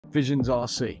Visions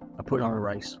RC are putting on a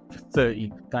race for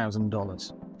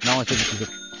 $30,000. Now I think this is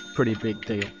a pretty big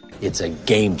deal. It's a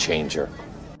game changer.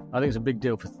 I think it's a big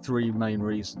deal for three main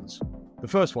reasons. The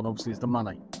first one, obviously, is the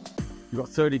money. You've got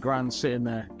 30 grand sitting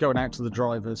there, going out to the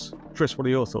drivers. Chris, what are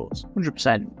your thoughts?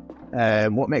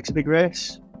 100%. What makes a big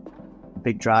race?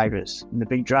 Big drivers. And the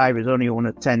big drivers only want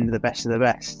to attend the best of the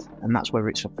best. And that's whether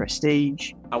it's for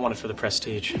prestige. I want it for the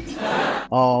prestige.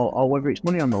 Or whether it's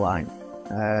money on the line.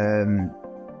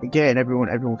 Again,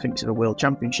 everyone thinks of the World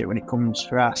Championship when it comes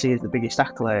for RC as the biggest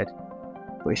accolade.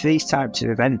 But if these types of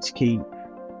events keep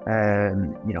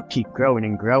growing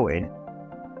and growing,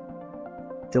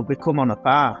 they'll become on a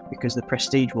par because the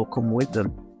prestige will come with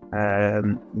them.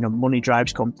 Money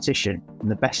drives competition,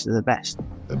 and the best of the best.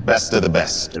 The best of the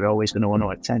best. They're always going to want to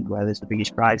attend where there's the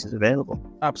biggest prizes available.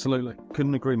 Absolutely.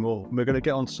 Couldn't agree more. We're going to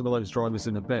get on to some of those drivers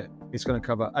in a bit. It's going to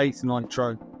cover 8th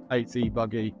Nitro, 8th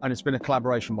E-Buggy, and it's been a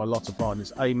collaboration by lots of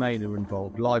partners. A-Main are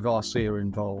involved, Live RC are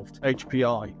involved,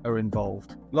 HPI are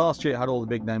involved. Last year it had all the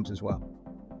big names as well.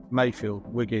 Maifield,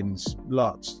 Wiggins,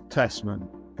 Lutz, Tessman,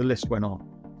 the list went on.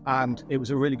 And it was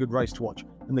a really good race to watch.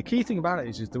 And the key thing about it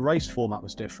is the race format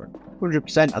was different.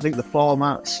 100%. I think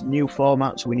the new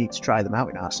formats, we need to try them out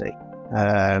in RC.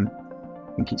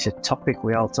 I think it's a topic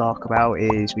we all talk about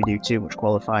is we do too much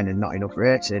qualifying and not enough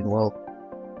racing. Well,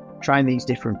 trying these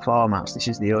different formats, this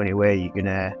is the only way you're going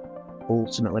to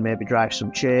ultimately maybe drive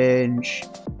some change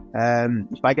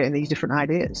is by getting these different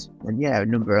ideas. And yeah, a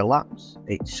number of laps.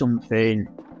 It's something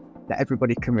that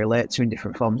everybody can relate to in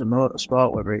different forms of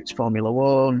motorsport, whether it's Formula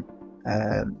 1,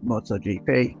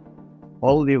 MotoGP,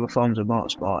 all of the other forms of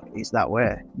motorsport is that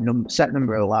way. Set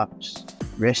number of laps,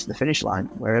 race to the finish line.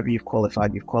 Wherever you've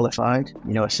qualified, you've qualified.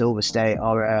 A Silver State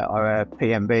or a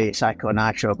PMB, Psycho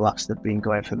Nitro Blast have been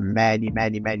going for many,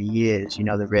 many, many years.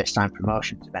 The race time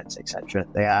promotions, events, etc.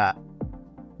 They are,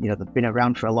 they've been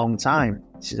around for a long time.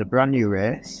 This is a brand new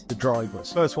race. The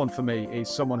drivers. First one for me is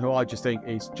someone who I just think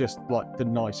is just like the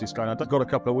nicest guy. I've got a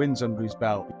couple of wins under his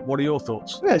belt. What are your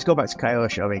thoughts? Yeah, let's go back to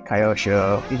Kyosho.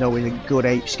 Kyosho, he's always a good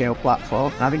 8-scale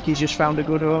platform. I think he's just found a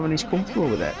good home and he's comfortable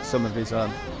with it. Some of his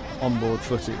onboard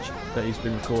footage that he's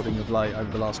been recording of late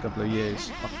over the last couple of years.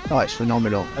 Oh, it's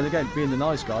phenomenal. And again, being the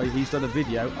nice guy, he's done a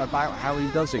video about how he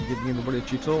does it, giving everybody a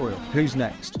tutorial. Who's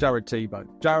next? Jared Tebo.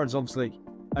 Jared's obviously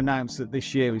announced that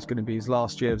this year is going to be his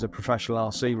last year as a professional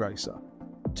RC racer.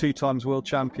 2 times world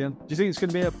champion. Do you think it's going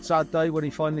to be a sad day when he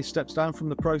finally steps down from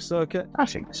the pro circuit? I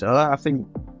think so. I think,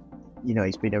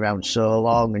 he's been around so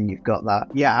long and you've got that.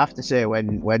 Yeah, I have to say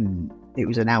when it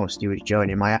was announced he was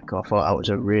joining Mayako, I thought that was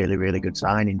a really, really good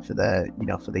signing for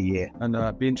the year.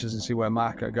 And be interested to see where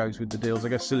Mayako goes with the deals. I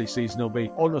guess silly season will be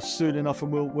on us soon enough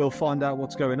and we'll find out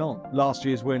what's going on. Last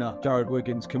year's winner, Jared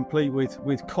Wiggins, complete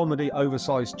with comedy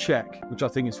oversized check, which I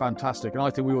think is fantastic. And I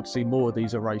think we ought to see more of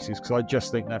these at races because I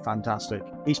just think they're fantastic.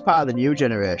 He's part of the new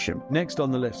generation. Next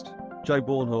on the list, Joe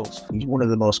Bornhorst. He's one of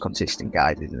the most consistent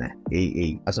guys, isn't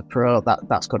he? As a pro,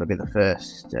 that's got to be the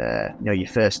first, your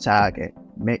first target.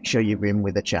 Make sure you're in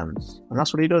with a chance. And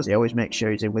that's what he does. He always makes sure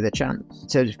he's in with a chance. In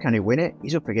terms of can he win it,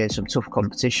 he's up against some tough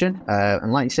competition.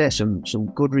 And like you say, some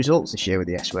good results this year with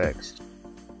the S-Works.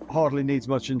 Hardly needs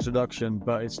much introduction,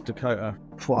 but it's Dakotah.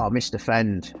 Wow, Mr.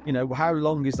 Phend. How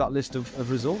long is that list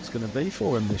of results going to be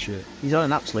for him this year? He's on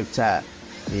an absolute tear.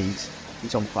 He's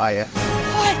on fire.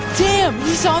 God damn,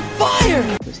 he's on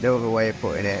fire! There's no other way of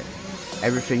putting it.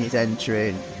 Everything he's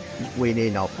entering, he's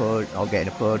winning or getting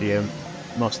a podium.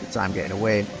 Most of the time getting a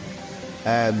win.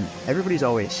 Everybody's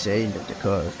always saying that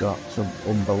Dakotah's got some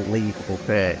unbelievable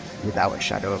pace without a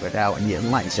shadow of a doubt,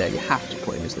 and like you say, you have to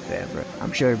put him as the favourite.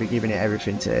 I'm sure he'll be giving it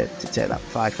everything to take that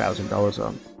 $5,000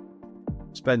 on.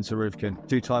 Spencer Rivkin,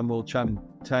 2-time world champion,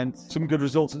 10th. Some good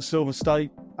results at Silver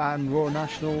State and Royal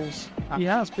Nationals. He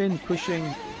has been pushing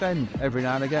Phend every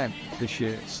now and again this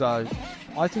year, so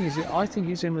I think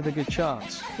he's in with a good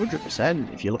chance.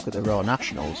 100%. If you look at the Raw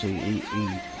Nationals, he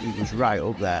was right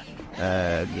up there.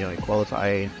 In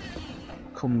qualifying,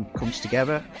 comes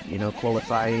together.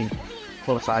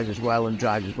 Qualifies as well and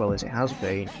drives as well as it has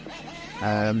been.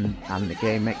 And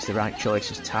again makes the right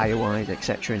choices tyre-wise,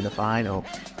 etc. in the final.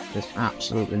 There's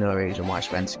absolutely no reason why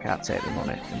Spencer can't take the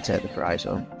money and take the prize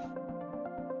home.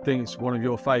 I think it's one of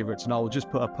your favourites, and I will just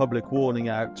put a public warning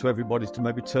out to everybody to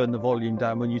maybe turn the volume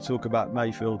down when you talk about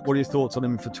Maifield. What are your thoughts on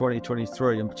him for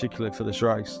 2023 and particularly for this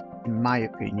race? In my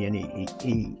opinion,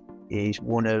 he is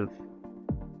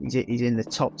he's in the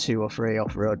top 2 or 3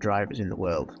 off-road drivers in the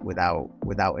world without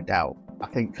a doubt. I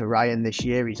think for Ryan this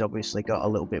year, he's obviously got a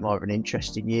little bit more of an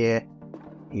interesting year.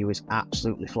 He was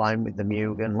absolutely flying with the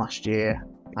Mugen last year,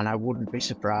 and I wouldn't be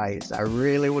surprised. I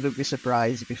really wouldn't be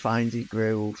surprised if he finds his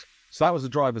groove So that was the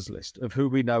drivers list of who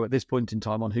we know at this point in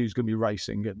time on who's going to be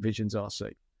racing at Visions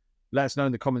RC. Let us know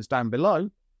in the comments down below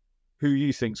who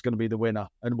you think is going to be the winner,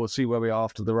 and we'll see where we are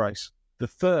after the race. The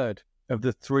third of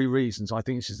the 3 reasons I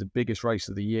think this is the biggest race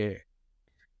of the year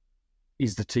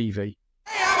is the TV.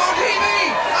 Hey, I'm on TV!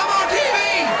 I'm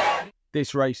on TV!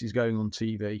 This race is going on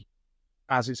TV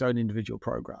as its own individual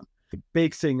program. The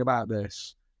big thing about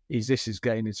this is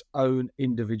getting its own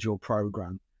individual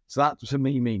program. So that to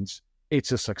me means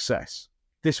it's a success.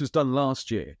 This was done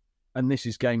last year, and this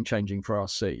is game-changing for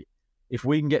RC. If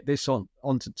we can get this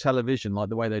onto television like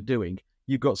the way they're doing,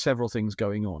 you've got several things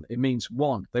going on. It means,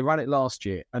 one, they ran it last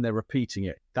year and they're repeating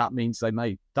it. That means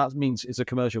it's a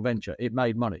commercial venture. It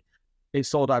made money. It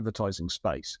sold advertising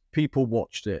space. People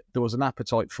watched it. There was an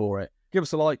appetite for it. Give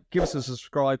us a like, give us a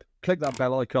subscribe, click that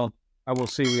bell icon, and we'll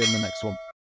see you in the next one.